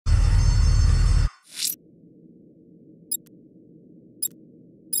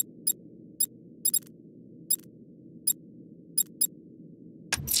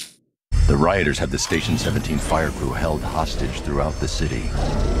rioters have the Station 17 fire crew held hostage throughout the city.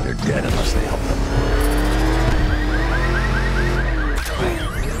 They're dead unless they help them.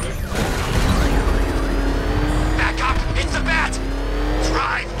 Back up! It's the bat!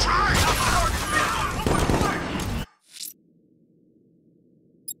 Drive!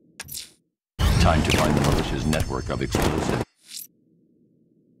 Time to find the militia's network of explosives.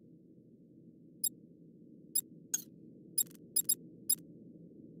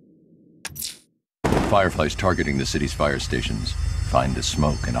 Firefly's targeting the city's fire stations. Find the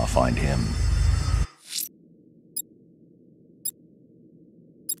smoke and I'll find him.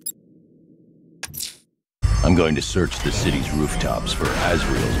 I'm going to search the city's rooftops for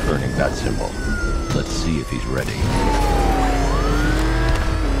Azrael's burning bat symbol. Let's see if he's ready.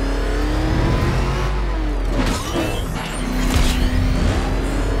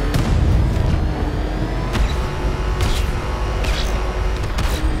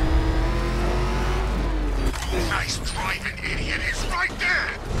 Nice driving, idiot! It's right there!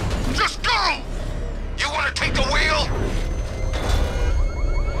 Just go! You want to take the wheel?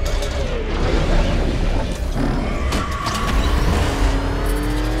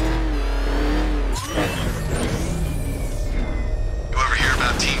 You ever hear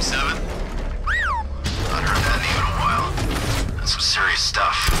about Team 7? Not heard that name in a while. That's some serious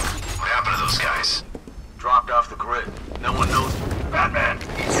stuff. What happened to those guys? Dropped off the grid. No one knows. Batman!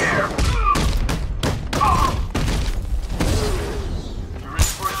 He's here! You ready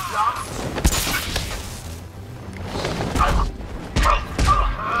for a shot?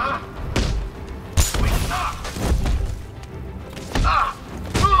 Wait, stop!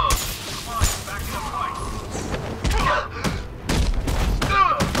 Come on, back in the fight.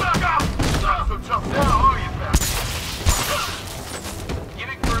 Back up! Not so tough now, are you, Batman?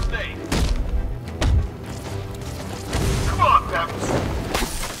 Giving first aid. Come on, Batman!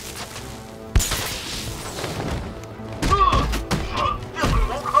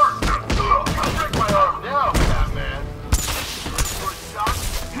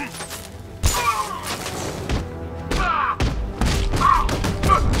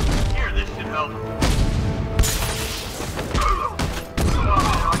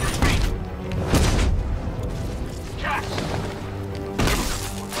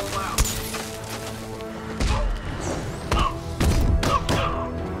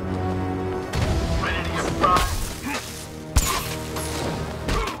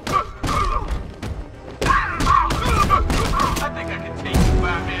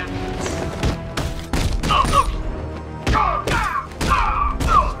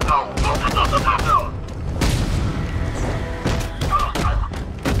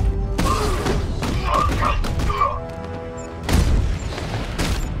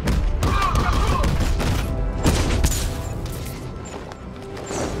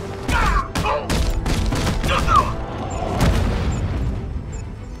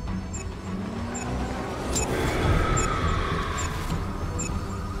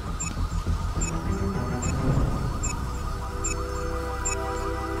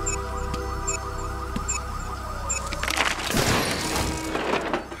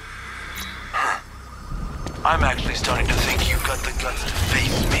 I'm actually starting to think you've got the guts to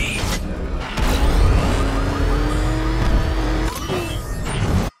face me.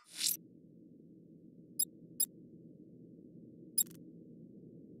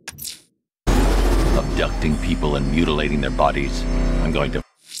 Abducting people and mutilating their bodies. I'm going to...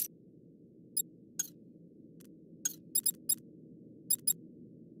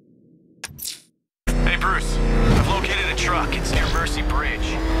 Hey, Bruce. I've located a truck. It's near Mercy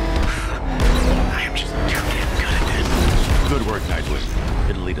Bridge. I am just too damn good at this. Good work, Nightwing.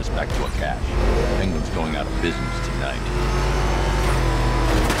 It'll lead us back to a cache. Penguin's going out of business tonight.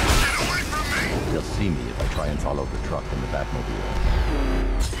 Get away from me! They'll see me if I try and follow the truck in the Batmobile.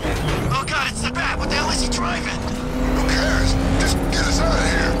 Oh god, it's the bat! What the hell is he driving? Who cares? Just get us out of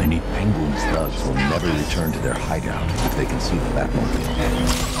here! I need Penguin's thugs will never return to their hideout if they can see the Batmobile.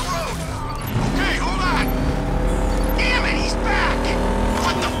 Okay, hold on! Damn it, he's back!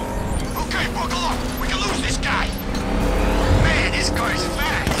 What the... Okay, buckle up! We can lose this guy! Man, this car's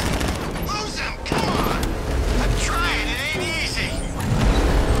fast! Lose him, come on! I'm trying, it ain't easy!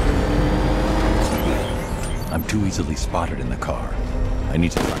 I'm too easily spotted in the car. I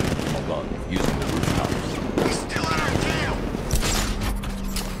need to find him from above, using the rooftops. He's still on our tail!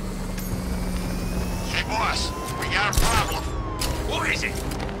 Hey, boss, we got a problem. What is it?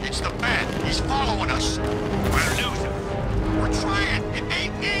 It's the bat. He's following us. We're losing. We're trying. It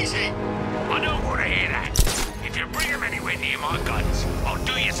ain't easy. I don't want to hear that. If you bring him anywhere near my guns, I'll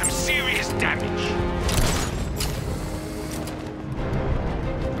do you some serious damage.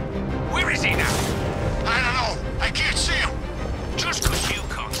 Where is Just 'cause you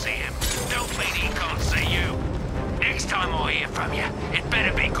can't see him, don't mean he can't see you. Next time I hear from you, it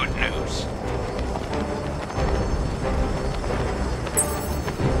better be good news.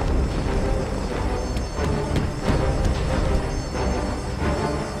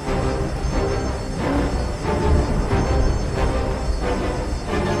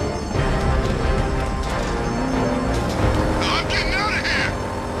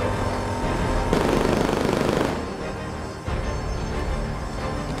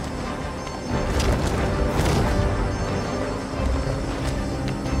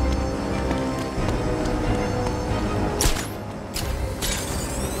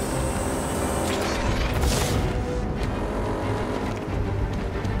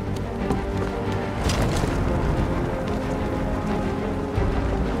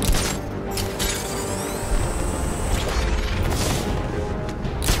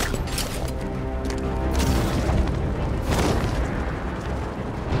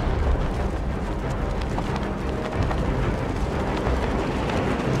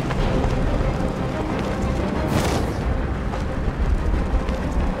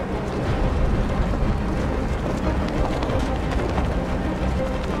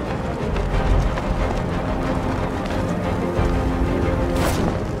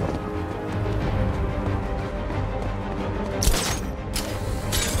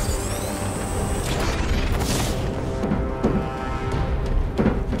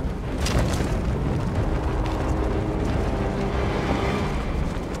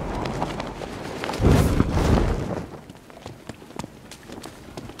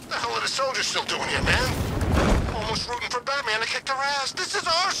 Soldiers still doing here, man? Almost rooting for Batman to kick their ass. This is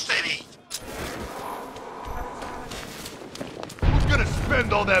our city. Who's gonna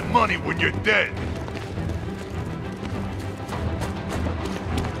spend all that money when you're dead?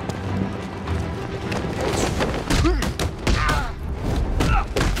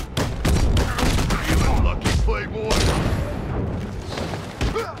 You lucky playboy.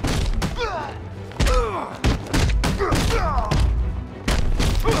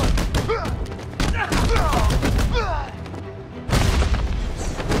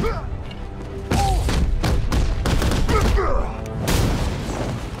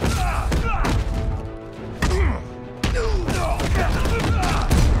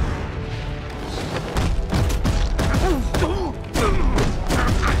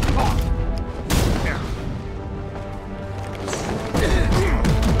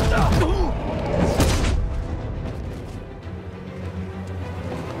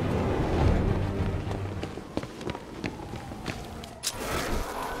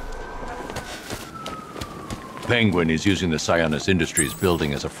 Penguin is using the Sionis Industries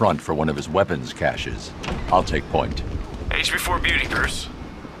building as a front for one of his weapons caches. I'll take point. Age before beauty, Bruce.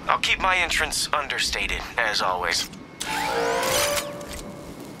 I'll keep my entrance understated, as always.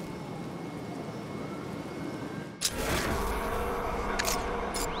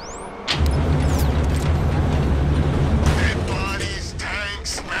 Dead bodies,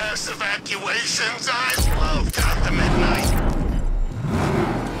 tanks, mass evacuations. I love Gotham at night.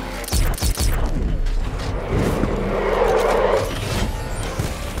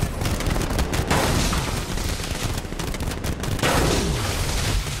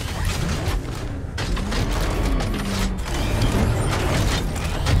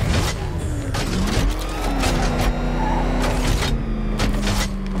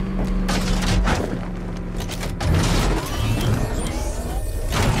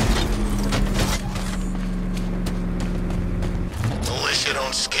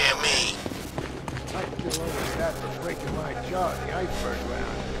 Don't scare me. I still owe that for breaking my jaw in the iceberg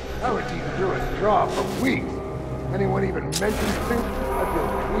round. I was eating through a straw for weeks. Anyone even mentions things? I feel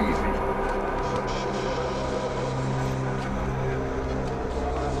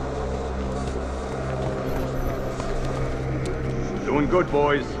queasy. Doing good,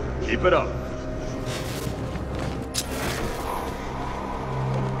 boys. Keep it up.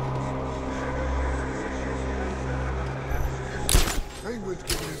 Penguin's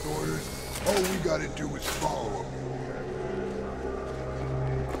giving his orders. All we gotta do is follow him.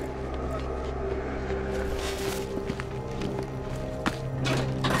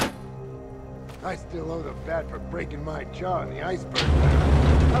 I still owe the bat for breaking my jaw in the iceberg.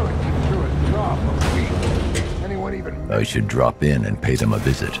 I was eating through a straw for weeks. Anyone even... I should drop in and pay them a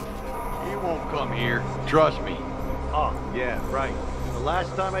visit. He won't come here. Trust me. Oh, yeah, right. The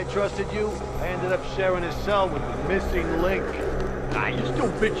last time I trusted you, I ended up sharing a cell with the missing link. Ah, you still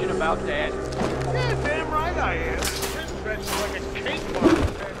bitching about that? Yeah, damn right I am. This fence like a cake bar.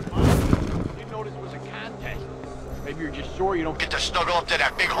 Didn't know this was a contest. Maybe you're just sore you don't Get to snuggle up to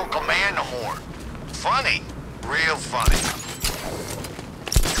that big hunk of man no more. Funny. Real funny.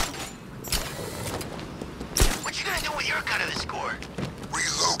 out of this score?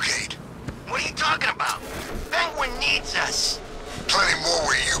 Relocate. What are you talking about? Penguin needs us. Plenty more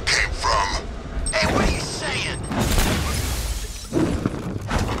where you came from. Hey, what are you saying?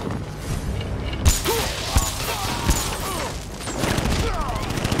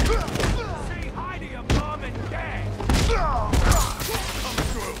 Say hi to your mom and dad.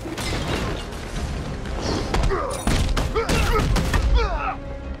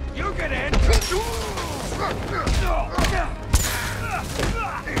 You're gonna end.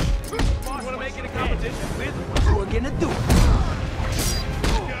 Want to make it a competition? We're gonna do it.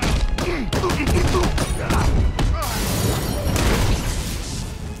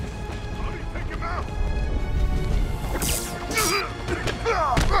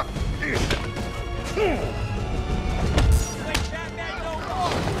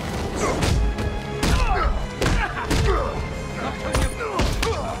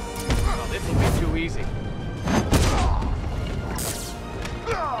 Oh, this will be too easy.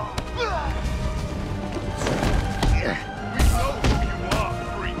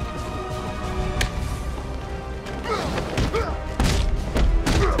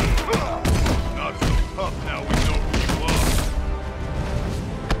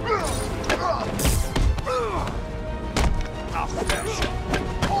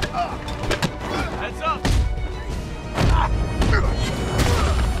 Heads up!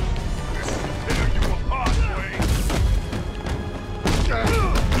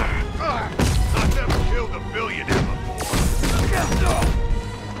 I've never killed a billionaire before.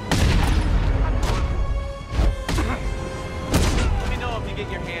 Let me know if you get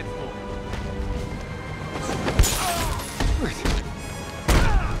your hands full.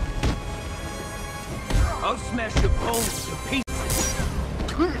 I'll smash your bones to pieces.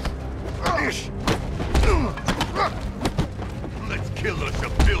 Let's kill us a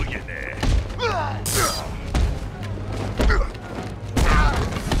billionaire.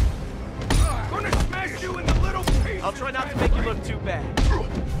 Gonna smash you into little pieces. I'll try not to make you look too bad.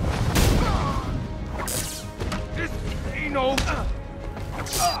 This ain't over.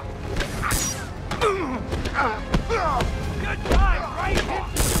 Good time, right?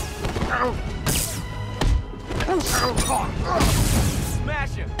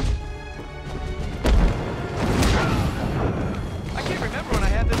 Smash him! I can't remember when I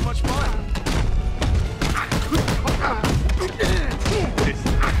had this much fun.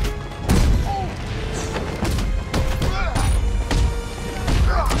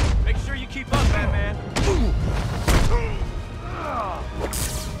 Make sure you keep up, Batman.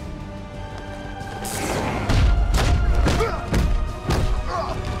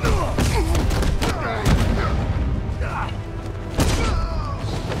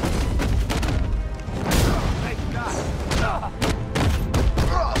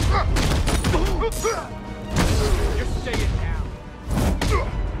 You're staying down.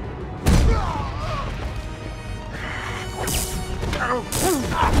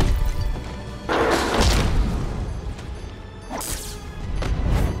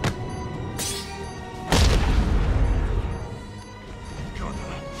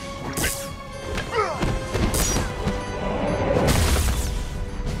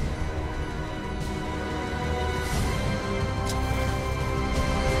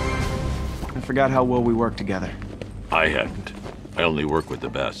 I forgot how well we work together. I hadn't. I only work with the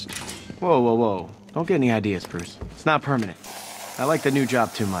best. Whoa, whoa, whoa. Don't get any ideas, Bruce. It's not permanent. I like the new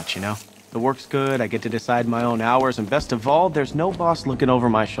job too much, you know? The work's good, I get to decide my own hours, and best of all, there's no boss looking over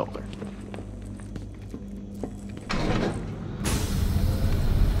my shoulder.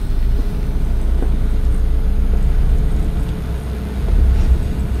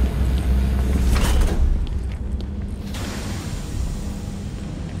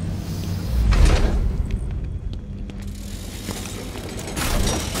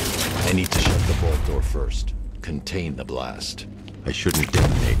 I need to shut the vault door first. Contain the blast. I shouldn't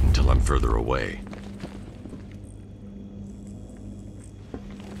detonate until I'm further away.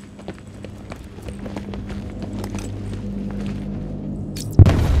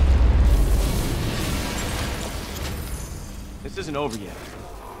 This isn't over yet.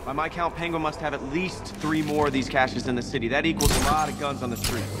 By my count, Penguin must have at least 3 more of these caches in the city. That equals a lot of guns on the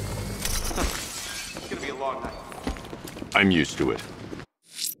street. It's gonna be a long night. I'm used to it.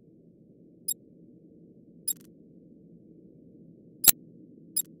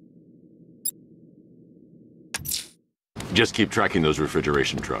 Just keep tracking those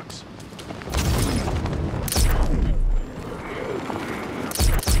refrigeration trucks.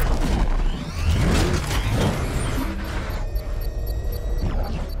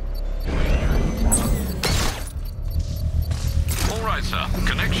 All right, right, sir.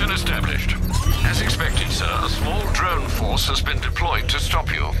 Connection established. As expected, sir, a small drone force has been deployed to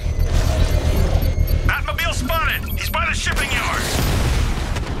stop you. Batmobile spotted! He's by the shipping yard!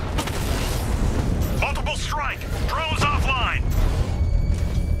 Multiple strike! Drones offline!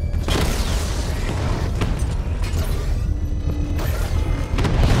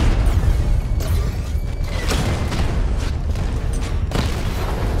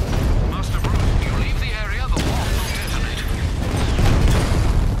 Master Bruce, you leave the area, the bomb will detonate.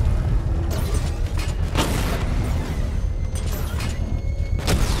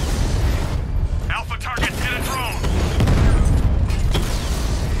 Alpha targets hit a drone!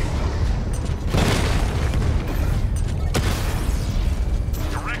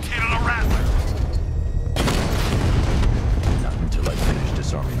 Direct hit on a Rattler! Not until I finish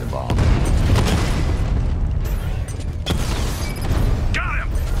disarming the bomb. Got him!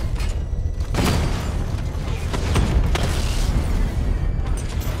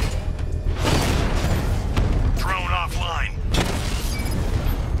 Drone offline.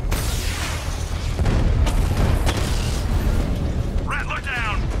 Rattler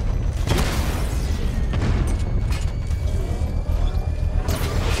down!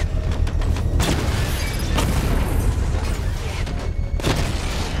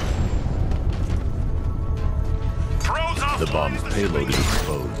 Drones offline! The bomb's payload is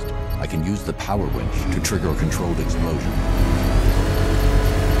exposed. I can use the power winch to trigger a controlled explosion.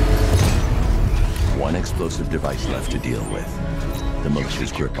 One explosive device left to deal with. The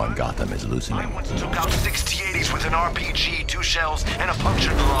militia's grip on Gotham is I loosening. once took out 6 T-80s with an RPG, 2 shells, and a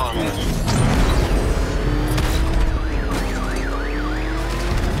punctured lung.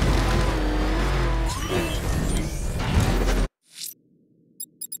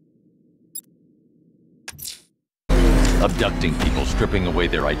 Abducting people, stripping away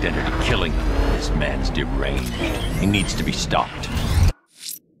their identity, killing them. This man's deranged. He needs to be stopped.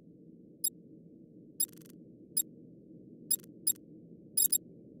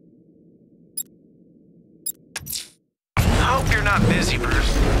 I hope you're not busy,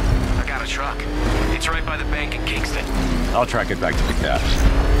 Bruce. I got a truck. It's right by the bank in Kingston. I'll track it back to the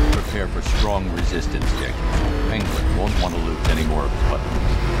cabs. Prepare for strong resistance, Dick. Penguin won't want to lose any more of his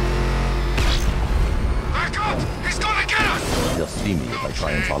buttons. Back up! He's gonna get us! He'll see me if I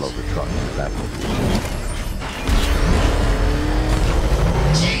try and follow the truck in the back room.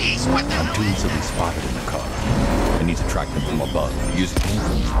 Jeez, what the I'm too easily spotted in the car. I need to track them from above. Using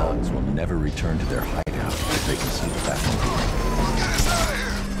Penguin's thugs will never return to their hideout if they can see the Batmobile. Get us out of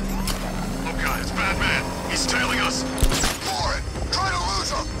here! Okay, it's Batman. He's tailing us. For it! Try to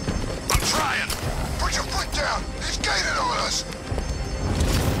lose him! I'm trying! Put your foot down! He's gaining on us!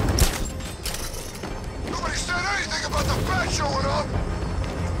 Nobody said anything about the Bat showing up!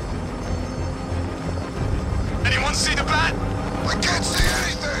 Anyone see the Bat? I can't see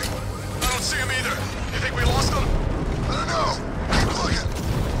anything! I don't see him either. You think we lost him? I don't know. Keep looking.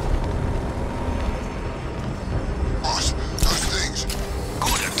 Boss, those things.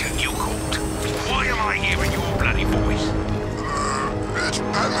 Good until you called. Why am I hearing your bloody voice? It's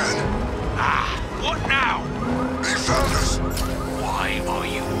Batman. Ah, what now? He found us. Why are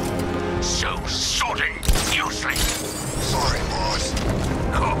you so sodden useless? Sorry, boss.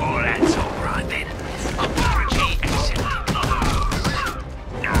 Oh, that's all right then. Apology accepted.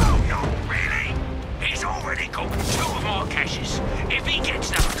 No, not really. He's already got 2 of our caches. If he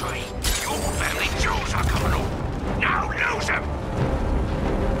gets number 3, your family jewels are coming off. Now lose them.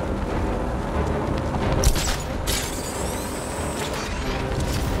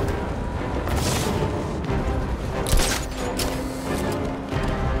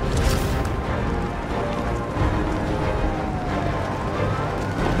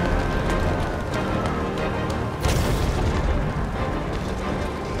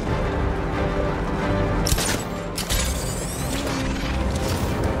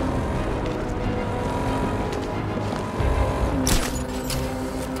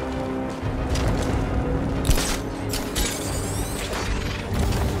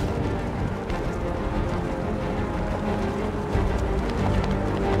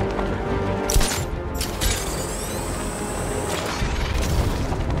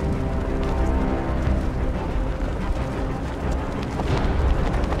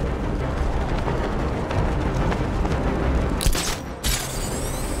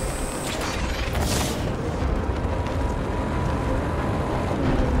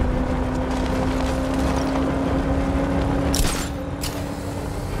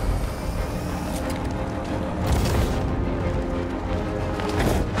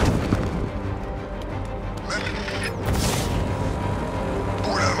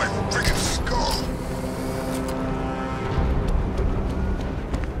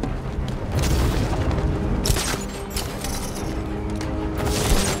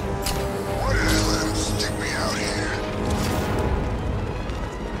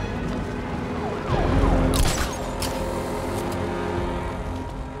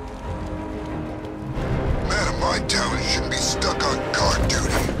 Hightower shouldn't be stuck on guard duty.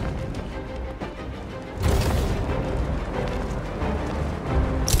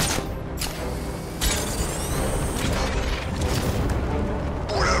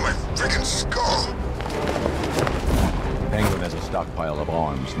 Bored out of my freaking skull. Penguin has a stockpile of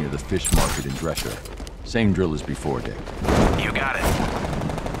arms near the fish market in Drescher. Same drill as before, Dick. You got it.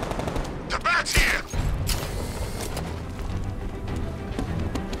 The bat's here!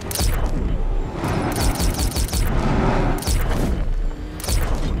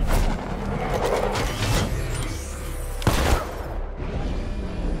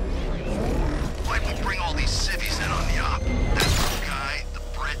 Why'd we bring all these civvies in on the op? That little guy, the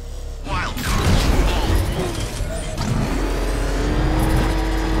Brit, wild cards,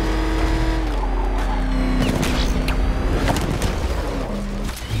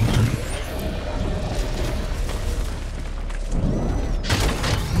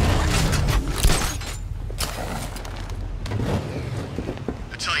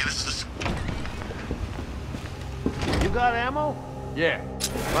 I tell you, this is... You got ammo? Yeah.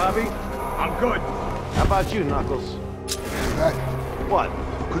 Bobby? I'm good. How about you, Knuckles? That What?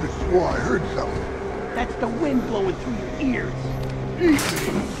 could have swore I heard something. That's the wind blowing through your ears.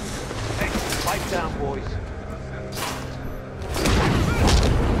 Easy. Hey, pipe down, boys.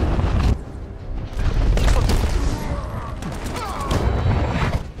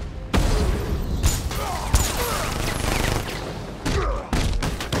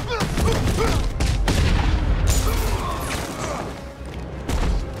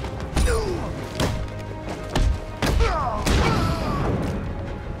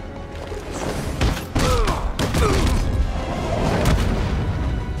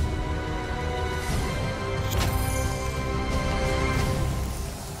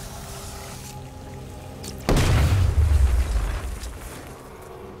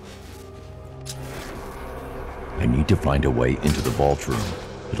 I need to find a way into the vault room.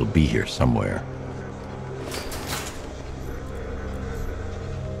 It'll be here somewhere.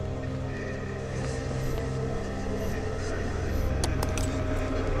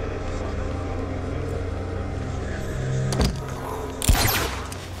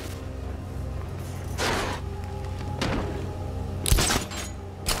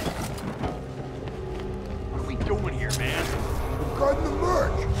 What are we doing here, man? Guarding the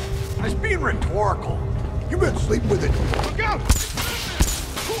merch. I was being rhetorical. You been sleeping with it. Look out!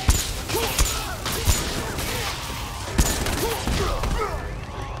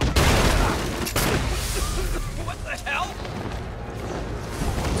 What the hell?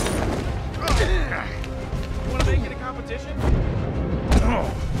 You want to make it a competition?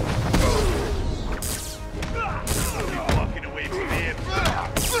 Keep walking away from him.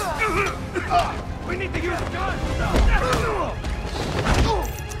 We need to use guns!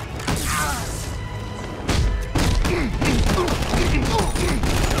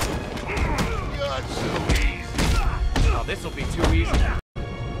 Not so easy. Oh, this'll be too easy.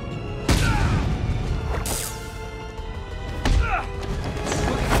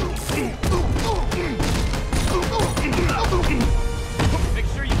 Make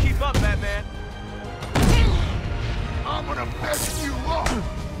sure you keep up, Batman. I'm gonna mess you up.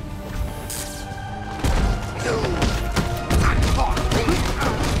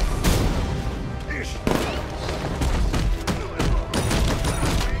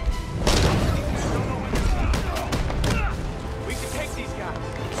 We can take these guys.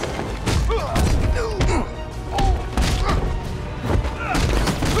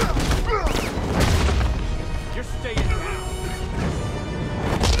 You're staying down.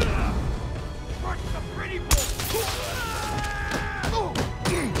 Crush the pretty bull.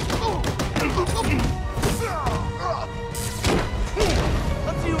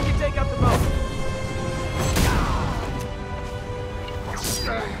 Let's see who can take out the boat.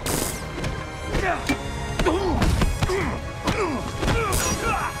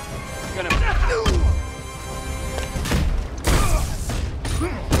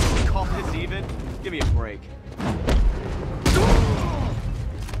 Call this even? Give me a break.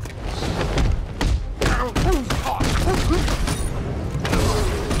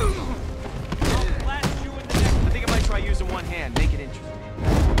 Blast you in the neck. I think I might try using one hand. Make it interesting.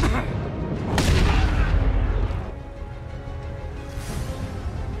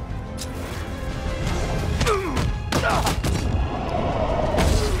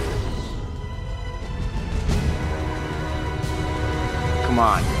 Come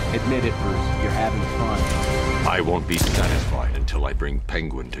on, admit it, Bruce. You're having fun. I won't be satisfied until I bring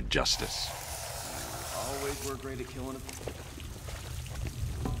Penguin to justice. Always were great at killing him.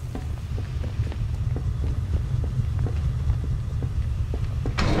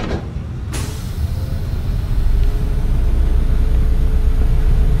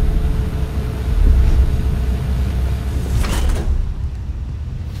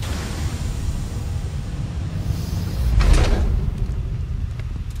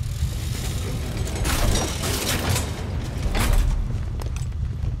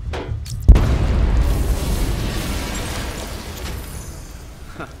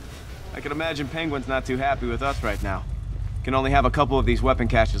 imagine Penguin's not too happy with us right now. Can only have a couple of these weapon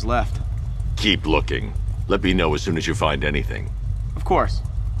caches left. Keep looking. Let me know as soon as you find anything. Of course.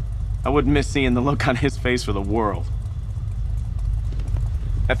 I wouldn't miss seeing the look on his face for the world.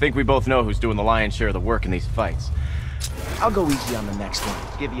 I think we both know who's doing the lion's share of the work in these fights. I'll go easy on the next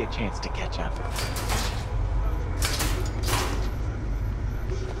one, give you a chance to catch up.